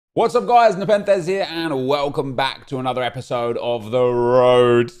What's up, guys? NepentheZ here, and welcome back to another episode of The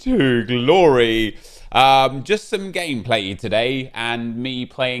Road to Glory. Just some gameplay today, and me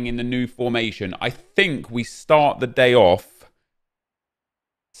playing in the new formation. I think we start the day off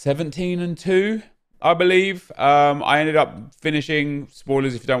 17-2, I believe. I ended up finishing,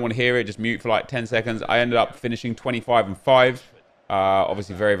 spoilers if you don't want to hear it, just mute for like 10 seconds. I ended up finishing 25-5.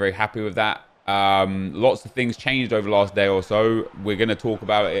 Obviously very, very happy with that. Lots of things changed over the last day or so. We're going to talk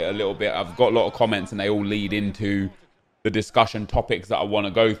about it a little bit. I've got a lot of comments and they all lead into the discussion topics that I want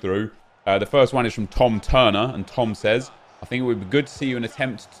to go through. The first one is from Tom Turner, and Tom says, I think it would be good to see you and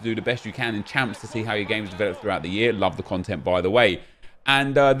attempt to do the best you can in champs to see how your games develop throughout the year. Love the content, by the way.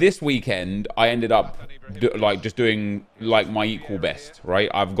 And this weekend, I ended up just doing like my equal best,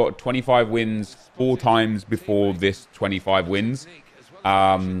 right? I've got 25 wins 4 times before this 25 wins.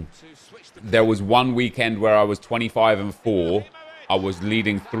 There was one weekend where I was 25-4. I was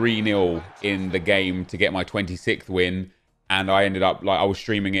leading 3-0 in the game to get my 26th win. And I ended up, I was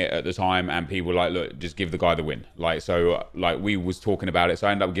streaming it at the time, and people were like, look, just give the guy the win. We was talking about it, so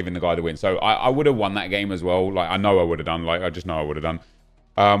I ended up giving the guy the win. So I would have won that game as well. I know I would have done. I just know I would have done.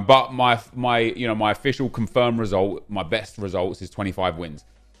 But my official confirmed result, my best results is 25 wins.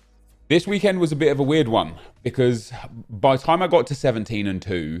 This weekend was a bit of a weird one, because by the time I got to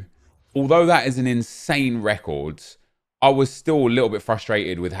 17-2, although that is an insane record, I was still a little bit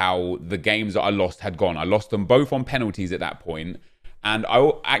frustrated with how the games that I lost had gone. I lost them both on penalties at that point, and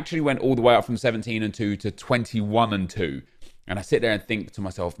I actually went all the way up from 17-2 to 21-2. And I sit there and think to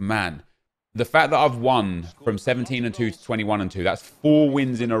myself, man, the fact that I've won from 17-2 to 21-2, that's 4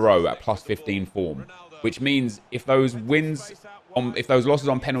 wins in a row at plus 15 form, which means if those losses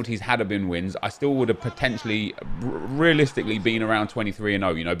on penalties had been wins, I still would have potentially, realistically, been around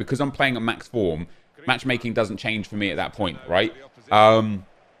 23-0, you know, because I'm playing at max form. Matchmaking doesn't change for me at that point, right? And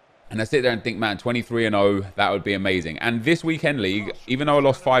I sit there and think, man, 23-0, that would be amazing. And this weekend league, even though I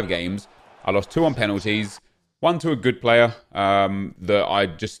lost 5 games, I lost 2 on penalties, 1 to a good player that I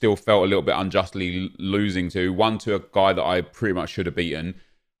just still felt a little bit unjustly losing to, 1 to a guy that I pretty much should have beaten.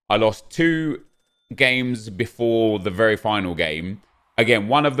 I lost 2 games before the very final game. Again,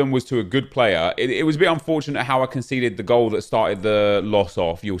 one of them was to a good player. It was a bit unfortunate how I conceded the goal that started the loss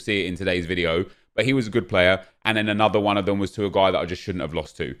off. You'll see it in today's video. But he was a good player. And then another one of them was to a guy that I just shouldn't have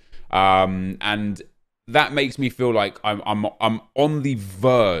lost to. And that makes me feel like I'm on the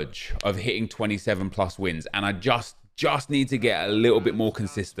verge of hitting 27 plus wins. And I just need to get a little bit more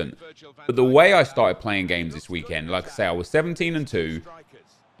consistent. But the way I started playing games this weekend, like I say, I was 17-2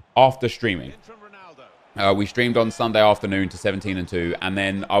 after streaming. We streamed on Sunday afternoon to 17-2, and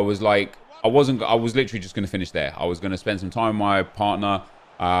then I was like, I was literally just going to finish there. I was going to spend some time with my partner.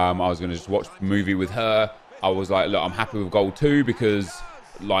 I was going to just watch a movie with her. I was like, look, I'm happy with gold 2 because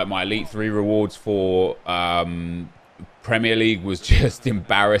like my Elite 3 rewards for Premier League was just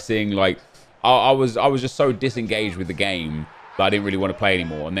embarrassing. Like I was just so disengaged with the game that I didn't really want to play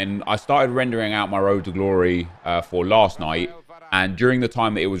anymore. And then I started rendering out my Road to Glory for last night. And during the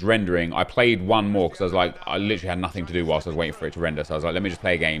time that it was rendering, I played one more because I was like, I literally had nothing to do whilst I was waiting for it to render. So I was like, let me just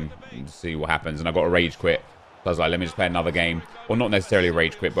play a game and see what happens. And I got a rage quit. So I was like, let me just play another game. Well, not necessarily a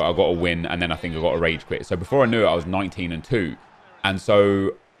rage quit, but I got a win. And then I think I got a rage quit. So before I knew it, I was 19-2. And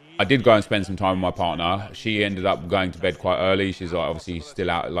so I did go and spend some time with my partner. She ended up going to bed quite early. She's like, obviously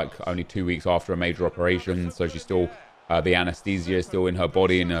still out, like only 2 weeks after a major operation. So she's still, the anesthesia is still in her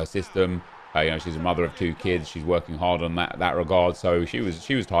body, in her system. You know, she's a mother of 2 kids. She's working hard on that regard. So she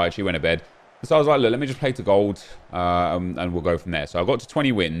was tired. She went to bed. So I was like, look, let me just play to gold, and we'll go from there. So I got to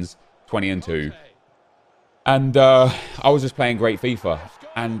 20 wins, 20-2, and I was just playing great FIFA.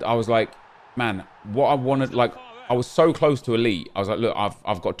 And I was like, man, what I wanted, like, I was so close to elite. I was like, look,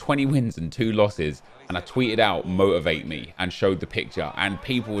 I've got 20 wins and 2 losses, and I tweeted out motivate me and showed the picture, and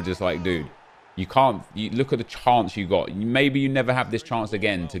people were just like, dude, you look at the chance you got. Maybe you never have this chance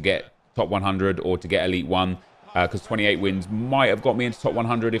again to get top 100 or to get Elite 1, because 28 wins might have got me into top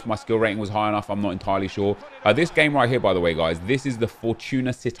 100 if my skill rating was high enough. I'm not entirely sure. This game right here, by the way, guys, this is the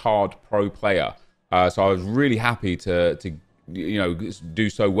Fortuna Sittard Pro player. So I was really happy to you know, do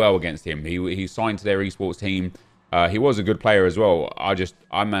so well against him. He signed to their esports team. He was a good player as well.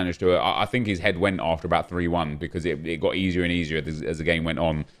 I managed to. I think his head went after about 3-1 because it got easier and easier as the game went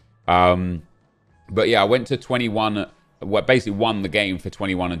on. But yeah, I went to 21. Well, basically won the game for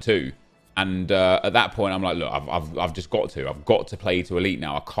 21-2. And at that point, I'm like, look, I've just got to. I've got to play to Elite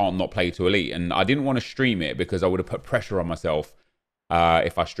now. I can't not play to Elite. And I didn't want to stream it because I would have put pressure on myself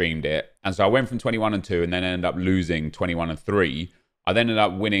if I streamed it. And so I went from 21-2 and then ended up losing 21-3. I then ended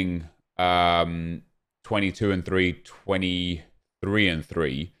up winning 22-3,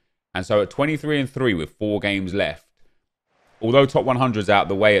 23-3. And so at 23-3 with 4 games left, although top 100's out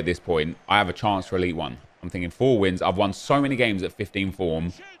the way at this point, I have a chance for Elite 1. I'm thinking 4 wins. I've won so many games at 15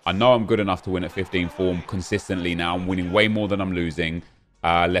 form. I know I'm good enough to win at 15 form consistently now. I'm winning way more than I'm losing.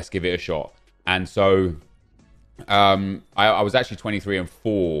 Let's give it a shot. And so I was actually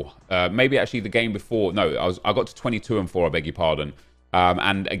 23-4. Maybe actually the game before. No, I got to 22-4, I beg your pardon.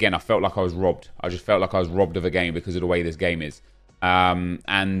 And again, I felt like I was robbed. I just felt like I was robbed of a game because of the way this game is.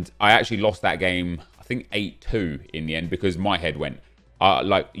 And I actually lost that game, I think 8-2 in the end, because my head went.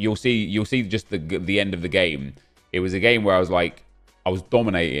 Like you'll see just the end of the game. It was a game where I was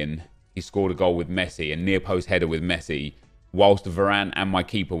dominating. He scored a goal with Messi, a near post header with Messi. Whilst Varane and my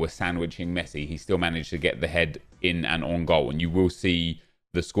keeper were sandwiching Messi, he still managed to get the head in and on goal. And you will see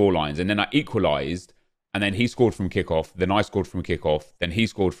the score lines. And then I equalised, and then he scored from kickoff. Then I scored from kickoff. Then he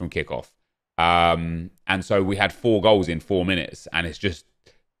scored from kickoff. And so we had 4 goals in 4 minutes, and it's just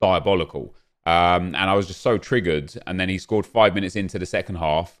diabolical. And I was just so triggered. And then he scored 5 minutes into the second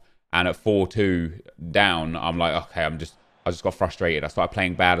half, and at 4-2 down, I'm like, okay, I just got frustrated. I started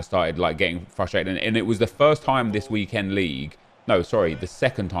playing bad. I started like getting frustrated. And it was the first time this weekend league. No, sorry, the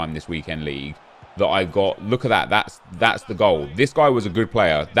second time this weekend league that I got. Look at that. That's the goal. This guy was a good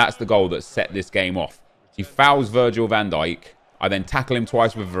player. That's the goal that set this game off. He fouls Virgil van Dijk. I then tackle him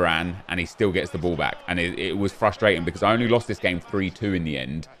twice with Varane, and he still gets the ball back. And it was frustrating because I only lost this game 3-2 in the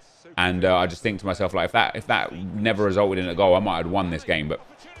end. And I just think to myself, like, if that never resulted in a goal, I might have won this game. But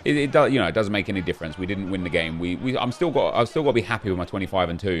it does, it doesn't make any difference. We didn't win the game. I've still got to be happy with my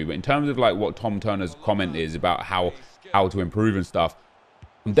 25-2. But in terms of like what Tom Turner's comment is about how to improve and stuff,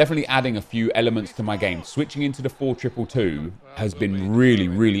 I'm definitely adding a few elements to my game. Switching into the 4-2-2 has been really,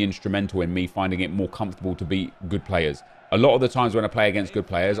 really instrumental in me finding it more comfortable to beat good players. A lot of the times when I play against good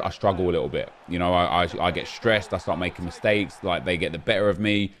players, I struggle a little bit. I get stressed. I start making mistakes. Like they get the better of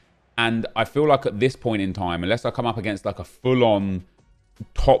me. And I feel like at this point in time, unless I come up against like a full-on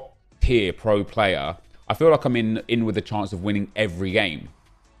top-tier pro player, I feel like I'm in with a chance of winning every game.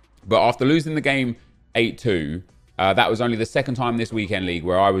 But after losing the game 8-2, that was only the second time this weekend league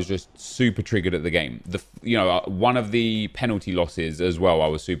where I was just super triggered at the game. One of the penalty losses as well, I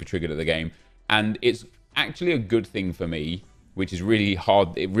was super triggered at the game. And it's actually a good thing for me, which is really hard,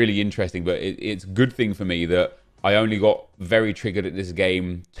 really interesting, but it's a good thing for me that I only got very triggered at this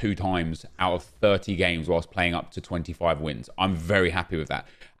game 2 times out of 30 games whilst playing up to 25 wins. I'm very happy with that.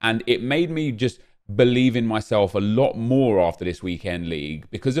 And it made me just believe in myself a lot more after this weekend league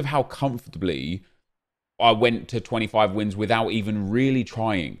because of how comfortably I went to 25 wins without even really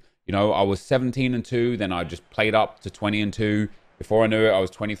trying. I was 17-2, then I just played up to 20-2. Before I knew it, I was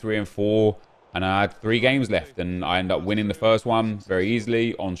 23-4. And I had 3 games left, and I ended up winning the first one very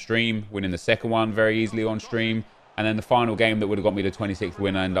easily on stream, winning the second one very easily on stream, and then the final game that would have got me the 26th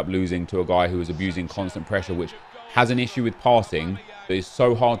win, I ended up losing to a guy who was abusing constant pressure, which has an issue with passing that is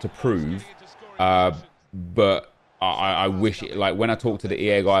so hard to prove. But I wish, like, when I talked to the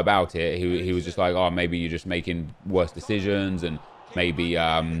EA guy about it, he was just like, oh, maybe you're just making worse decisions, and maybe,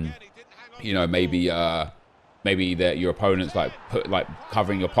 maybe that your opponent's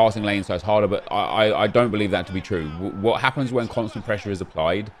covering your passing lane, so it's harder. But I don't believe that to be true. What happens when constant pressure is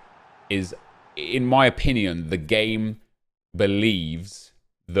applied is, in my opinion, the game believes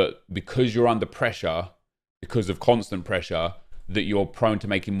that because you're under pressure, because of constant pressure, that you're prone to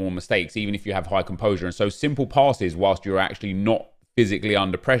making more mistakes, even if you have high composure. And so simple passes, whilst you're actually not physically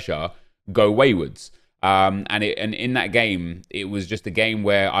under pressure, go waywards. And in that game, it was just a game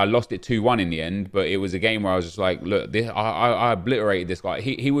where I lost it 2-1 in the end, but it was a game where I was just like, look, I obliterated this guy.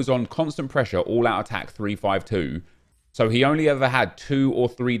 He was on constant pressure, all-out attack 3-5-2. So he only ever had 2 or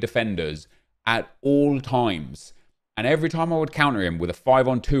 3 defenders at all times. And every time I would counter him with a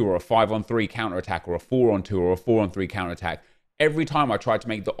 5-on-2 or a 5-on-3 counterattack or a 4-on-2 or a 4-on-3 counterattack, every time I tried to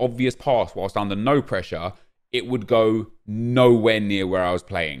make the obvious pass whilst under no pressure, it would go nowhere near where I was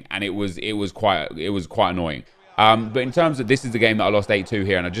playing, and it was quite annoying. But in terms of, this is the game that I lost 8-2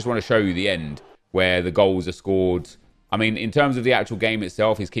 here, and I just want to show you the end where the goals are scored. I mean, in terms of the actual game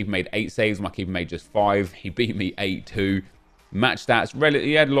itself, his keeper made 8 saves, my keeper made just 5. He beat me 8-2. Match stats,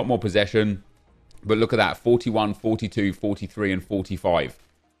 he had a lot more possession, but look at that: 41, 42, 43, and 45.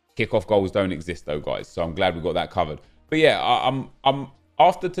 Kickoff goals don't exist though, guys. So I'm glad we got that covered. But yeah, I'm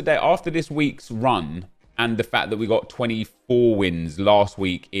after this week's run, and the fact that we got 24 wins last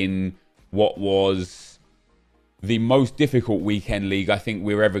week in what was the most difficult weekend league I think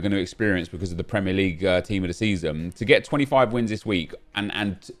we're ever going to experience because of the Premier League team of the season. To get 25 wins this week,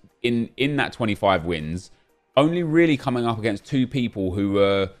 and in that 25 wins, only really coming up against 2 people who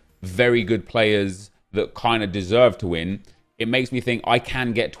were very good players that kind of deserve to win. it makes me think I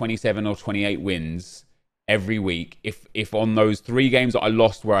can get 27 or 28 wins every week if on those 3 games that I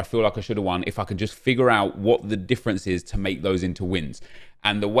lost where I feel like I should have won, if I could just figure out what the difference is to make those into wins.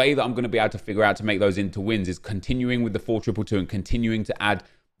 And the way that I'm going to be able to figure out to make those into wins is continuing with the 4-2-2 and continuing to add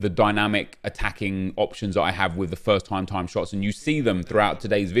the dynamic attacking options that I have with the first time shots. And you see them throughout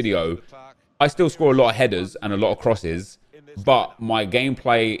today's video. I still score a lot of headers and a lot of crosses, but my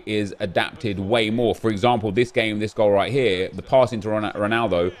gameplay is adapted way more. For example, this game, this goal right here, the pass into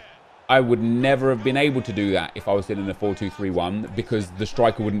Ronaldo, I would never have been able to do that if I was still in the 4-2-3-1 because the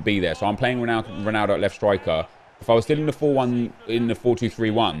striker wouldn't be there. So I'm playing Ronaldo at left striker. If I was still in the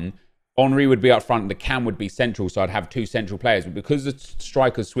 4-2-3-1, Henry would be up front and the cam would be central, so I'd have 2 central players. But because the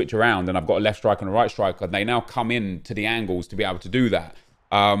strikers switch around and I've got a left striker and a right striker, they now come in to the angles to be able to do that.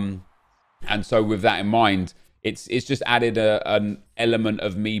 And so with that in mind, it's just added an element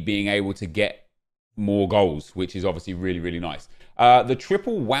of me being able to get more goals, which is obviously really, really nice. The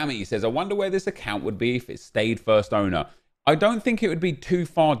triple whammy says, I wonder where this account would be if it stayed first owner. I don't think it would be too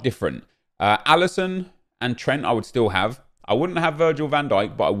far different. Alisson and Trent I would still have. I wouldn't have Virgil van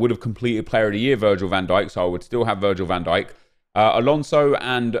Dijk, but I would have completed Player of the Year Virgil van Dijk, so I would still have Virgil van Dijk. Alonso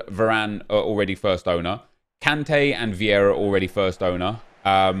and Varane are already first owner. Kante and Vieira are already first owner.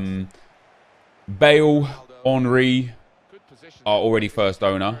 Bale, Henry are already first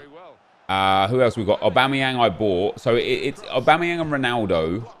owner. Who else we got? Aubameyang I bought. So it's Aubameyang and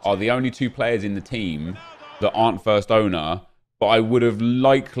Ronaldo are the only 2 players in the team that aren't first owner, but I would have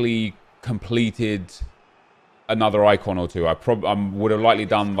likely completed another icon or 2. I would have likely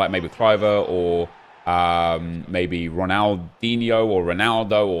done like maybe Cliver or maybe Ronaldinho or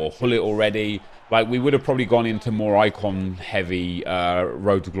Ronaldo or Hullet already. Like we would have probably gone into more icon heavy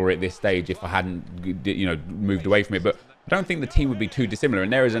Road to Glory at this stage if I hadn't, you know, moved away from it. But I don't think the team would be too dissimilar.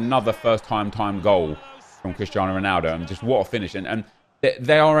 And there is another first time goal from Cristiano Ronaldo, and just what a finish. And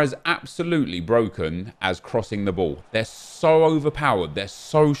they are as absolutely broken as crossing the ball. They're so overpowered. They're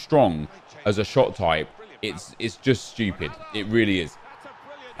so strong as a shot type. It's just stupid. It really is.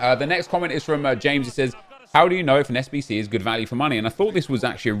 The next comment is from James. It says, how do you know if an SBC is good value for money? And I thought this was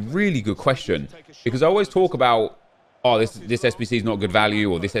actually a really good question, because I always talk about, oh, this SBC is not good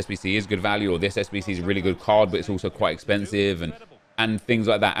value, or this SBC is good value, or this SBC is a really good card, but it's also quite expensive, and things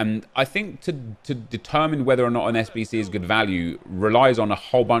like that. And I think to determine whether or not an SBC is good value relies on a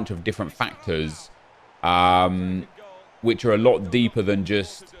whole bunch of different factors, which are a lot deeper than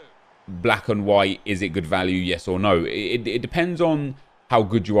just black and white, is it good value, yes or no. It depends on how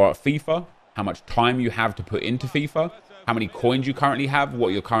good you are at FIFA, how much time you have to put into FIFA, how many coins you currently have,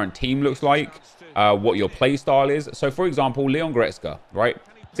 what your current team looks like, what your play style is. So for example, Leon Goretzka, right?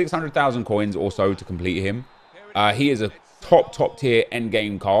 600,000 coins or so to complete him. He is a top tier end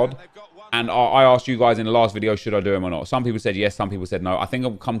game card. And I asked you guys in the last video, should I do him or not? Some people said yes, some people said no. I think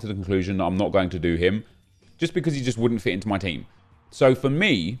I've come to the conclusion that I'm not going to do him, just because he just wouldn't fit into my team. So for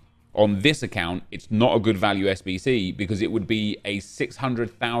me, on this account, it's not a good value SBC, because it would be a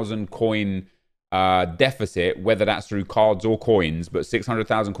 600,000 coin deficit, whether that's through cards or coins, but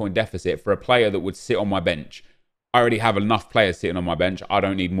 600,000 coin deficit for a player that would sit on my bench. I already have enough players sitting on my bench. I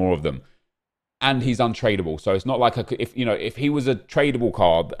don't need more of them. And he's untradeable. So it's not like if he was a tradable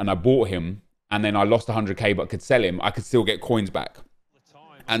card and I bought him and then I lost 100k but could sell him, I could still get coins back.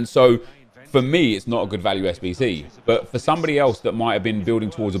 And so for me, it's not a good value SBC. But for somebody else that might have been building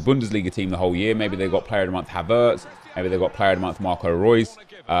towards a Bundesliga team the whole year, maybe they got Player of the Month Havertz, maybe they got Player of the Month Marco Reus,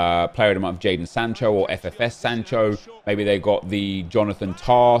 Player of the Month Jadon Sancho or FFS Sancho, maybe they got the Jonathan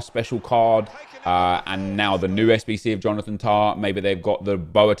Tah special card, and now the new SBC of Jonathan Tah, maybe they've got the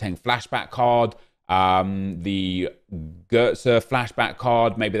Boateng flashback card, the Goetze flashback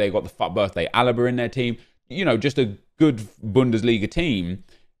card, maybe they got the birthday Alaba in their team, you know, just a good Bundesliga team.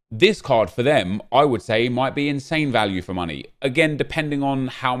 This card for them, I would say, might be insane value for money. Again, depending on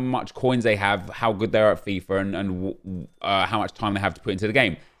how much coins they have, how good they are at FIFA, and how much time they have to put into the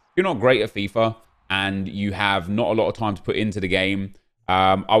game. If you're not great at FIFA and you have not a lot of time to put into the game,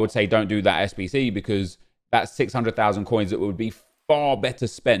 I would say don't do that SBC, because that's 600,000 coins that would be far better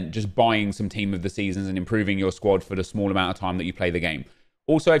spent just buying some Team of the Seasons and improving your squad for the small amount of time that you play the game.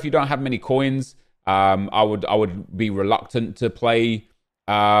 Also, if you don't have many coins, I would be reluctant to play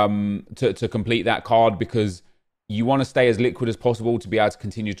to complete that card, because you want to stay as liquid as possible to be able to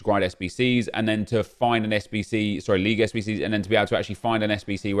continue to grind SBCs, and then to find an SBC, sorry, League SBCs, and then to be able to actually find an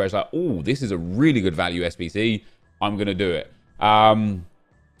SBC where it's like, oh, this is a really good value SBC, I'm going to do it.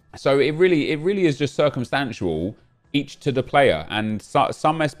 So it really is just circumstantial, each to the player. And some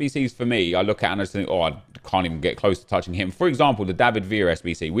SBCs for me, I look at and I just think, oh, I can't even get close to touching him. For example, the David Villa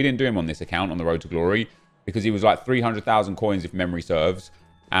SBC, we didn't do him on this account on the Road to Glory. because he was like 300,000 coins if memory serves.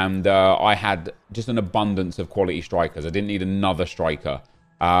 And I had just an abundance of quality strikers. I didn't need another striker.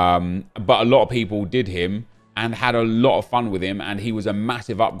 But a lot of people did him and had a lot of fun with him. And he was a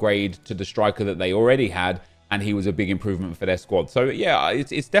massive upgrade to the striker that they already had. And he was a big improvement for their squad. So, yeah,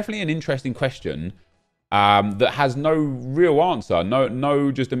 it's definitely an interesting question that has no real answer.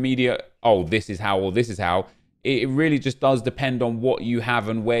 No just immediate, oh, this is how or this is how. It really just does depend on what you have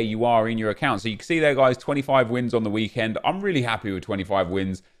and where you are in your account. So you can see there, guys, 25 wins on the weekend. I'm really happy with 25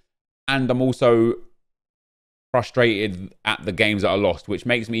 wins. And I'm also frustrated at the games that I lost, which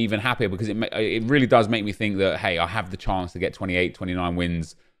makes me even happier because it really does make me think that, hey, I have the chance to get 28, 29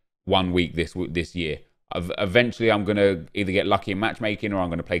 wins 1 week this year. Eventually, I'm going to either get lucky in matchmaking, or I'm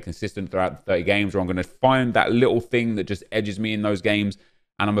going to play consistent throughout the 30 games, or I'm going to find that little thing that just edges me in those games,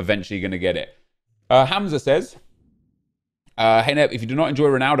 and I'm eventually going to get it. Hamza says, hey, Nep, if you do not enjoy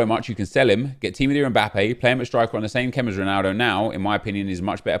Ronaldo much, you can sell him, get Team of the Year Mbappe, play him at striker on the same chem as Ronaldo now. In my opinion, he's a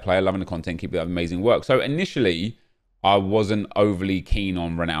much better player, loving the content, keep up amazing work. So initially, I wasn't overly keen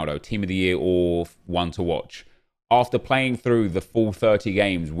on Ronaldo, Team of the Year or one to watch. After playing through the full 30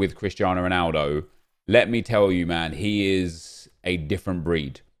 games with Cristiano Ronaldo, let me tell you, man, he is a different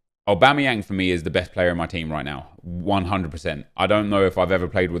breed. Aubameyang, for me, is the best player in my team right now. 100%. I don't know if I've ever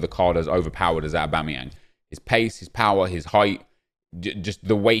played with a card as overpowered as that Aubameyang. His pace, his power, his height, just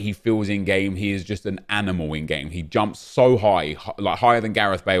the way he feels in game. He is just an animal in game. He jumps so high, like higher than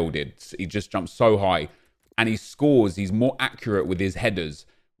Gareth Bale did. He just jumps so high. And he scores. He's more accurate with his headers,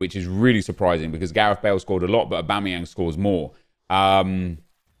 which is really surprising because Gareth Bale scored a lot, but Aubameyang scores more.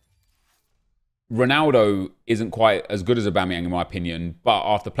 Ronaldo isn't quite as good as Aubameyang, in my opinion, but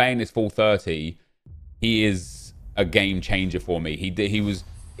after playing this full 30, he is a game changer for me. He was,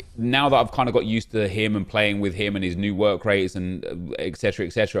 now that I've kind of got used to him and playing with him and his new work rates and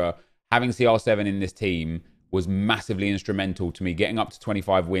etc., having CR7 in this team was massively instrumental to me getting up to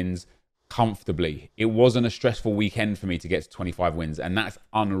 25 wins comfortably. It wasn't a stressful weekend for me to get to 25 wins, and that's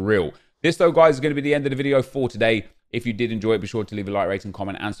unreal. This, though, guys, is going to be the end of the video for today. If you did enjoy it, be sure to leave a like, rating,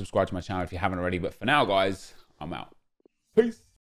 comment, and subscribe to my channel if you haven't already. But for now, guys, I'm out. Peace.